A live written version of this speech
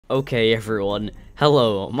Okay everyone,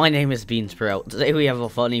 hello, my name is Beansprout. Today we have a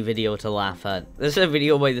funny video to laugh at. This is a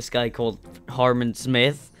video by this guy called Harman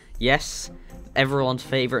Smith. Yes, everyone's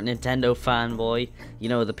favorite Nintendo fanboy. You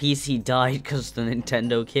know, the PC died because the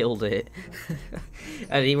Nintendo killed it.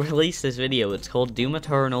 And he released this video. It's called Doom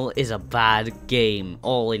Eternal is a bad game,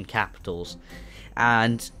 all in capitals.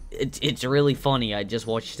 And it's really funny. I just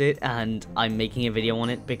watched it and I'm making a video on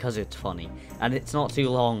it because it's funny. And it's not too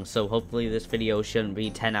long, so hopefully this video shouldn't be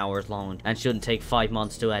 10 hours long and shouldn't take 5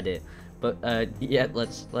 months to edit. But yeah,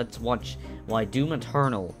 let's watch why Doom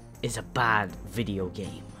Eternal is a bad video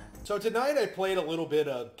game. So tonight I played a little bit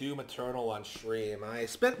of Doom Eternal on stream. I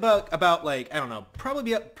spent about like, I don't know,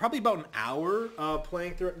 probably about an hour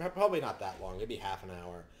playing through it. Probably not that long, maybe half an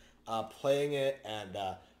hour playing it and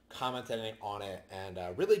commenting on it and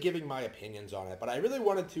really giving my opinions on it. But I really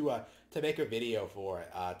wanted to make a video for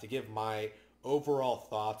it to give my overall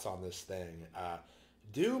thoughts on this thing.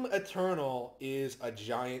 Doom Eternal is a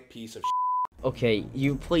giant piece of shit. Okay,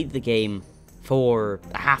 you played the game for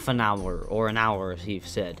half an hour or an hour, as you've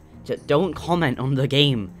said. Just don't comment on the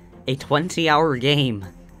game. A 20-hour game.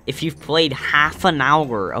 If you've played half an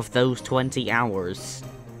hour of those 20 hours.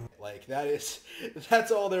 Like, that's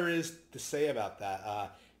all there is to say about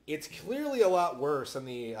that. It's clearly a lot worse than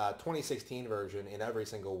the 2016 version in every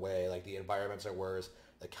single way. Like, the environments are worse,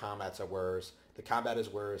 the combats are worse, the combat is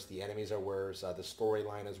worse, the enemies are worse, the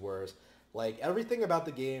storyline is worse. Like, everything about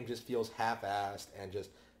the game just feels half-assed and just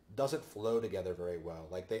doesn't flow together very well.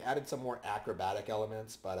 Like, they added some more acrobatic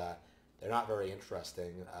elements, but they're not very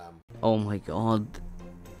interesting. Oh my god.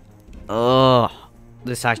 Ugh.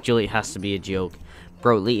 This actually has to be a joke.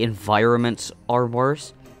 Bro, the environments are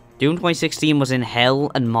worse. Doom 2016 was in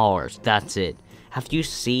Hell and Mars, that's it. Have you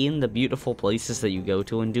seen the beautiful places that you go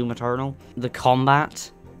to in Doom Eternal? The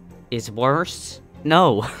combat is worse?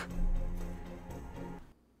 No.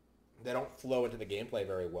 They don't flow into the gameplay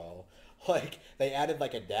very well. Like, they added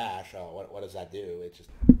like a dash. Oh, what does that do? It just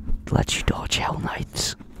lets you dodge Hell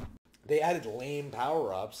Knights. They added lame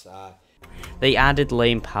power-ups. They added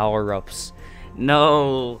lame power-ups.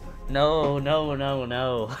 No.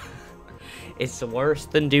 It's worse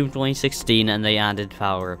than Doom 2016 and they added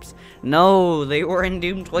power-ups. No, they were in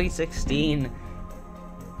Doom 2016.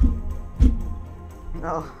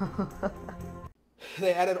 No.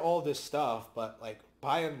 They added all this stuff, but like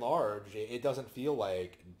by and large, it doesn't feel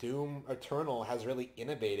like Doom Eternal has really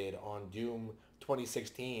innovated on Doom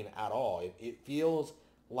 2016 at all. It feels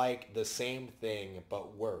like the same thing,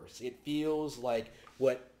 but worse. It feels like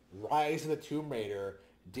what Rise of the Tomb Raider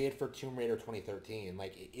did for Tomb Raider 2013.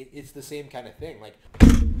 Like, it's the same kind of thing. Like,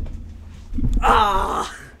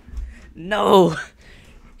 ah, no,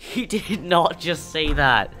 he did not just say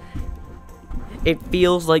that. It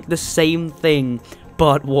feels like the same thing,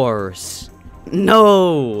 but worse.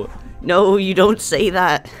 No, you don't say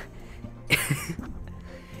that.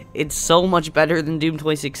 It's so much better than Doom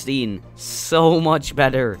 2016. So much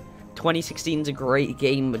better. 2016 is a great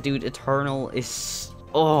game, but dude, Eternal is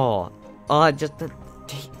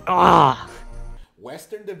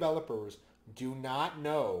Western developers do not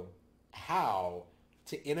know how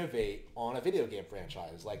to innovate on a video game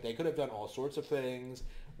franchise. Like, they could have done all sorts of things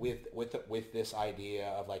with this idea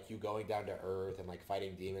of like you going down to Earth and like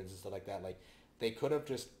fighting demons and stuff like that. Like, they could have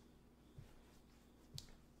just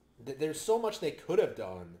there's so much they could have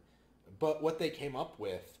done, but what they came up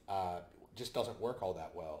with just doesn't work all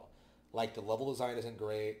that well. Like, the level design isn't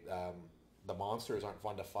great. The monsters aren't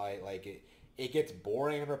fun to fight. Like, it gets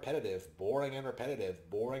boring and repetitive, boring and repetitive,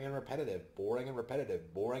 boring and repetitive, boring and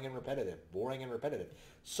repetitive, boring and repetitive, boring and repetitive.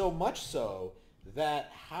 So much so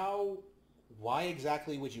that why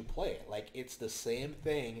exactly would you play it? Like, it's the same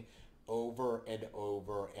thing over and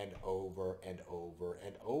over and over and over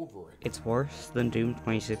and over again. It's worse than Doom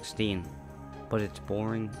 2016, but it's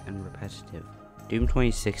boring and repetitive. Doom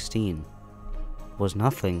 2016 was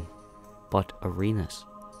nothing but arenas.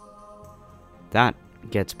 That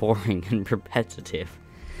gets boring and repetitive.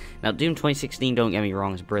 Now, Doom 2016, don't get me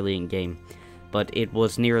wrong, is a brilliant game, but it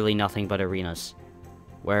was nearly nothing but arenas.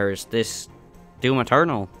 Whereas this Doom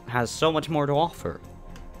Eternal has so much more to offer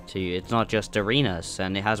to you. It's not just arenas,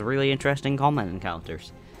 and it has really interesting combat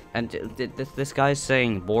encounters. And this guy's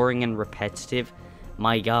saying boring and repetitive.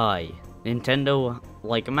 My guy, Nintendo,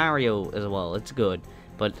 like Mario as well, it's good,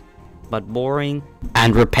 but boring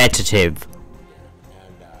and repetitive.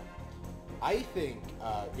 And I think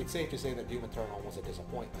it's safe to say that Doom Eternal was a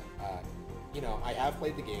disappointment. You know, I have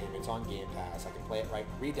played the game. It's on Game Pass. I can play it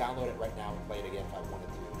re-download it right now and play it again if I wanted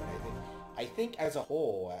to. But I think as a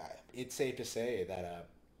whole, it's safe to say that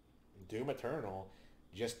Doom Eternal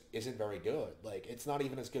just isn't very good. Like, it's not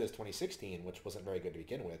even as good as 2016, which wasn't very good to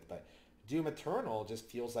begin with, but Doom Eternal just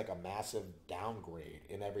feels like a massive downgrade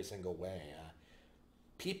in every single way.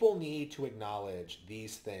 People need to acknowledge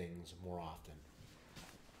these things more often.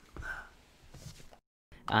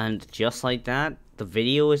 And just like that, the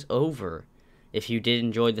video is over. If you did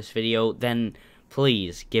enjoy this video, then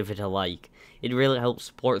please give it a like. It really helps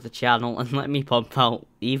support the channel and let me pump out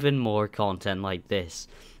even more content like this.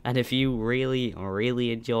 And if you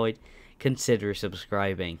really enjoyed, consider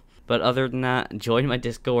subscribing. But other than that, join my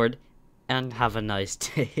Discord and have a nice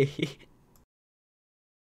day.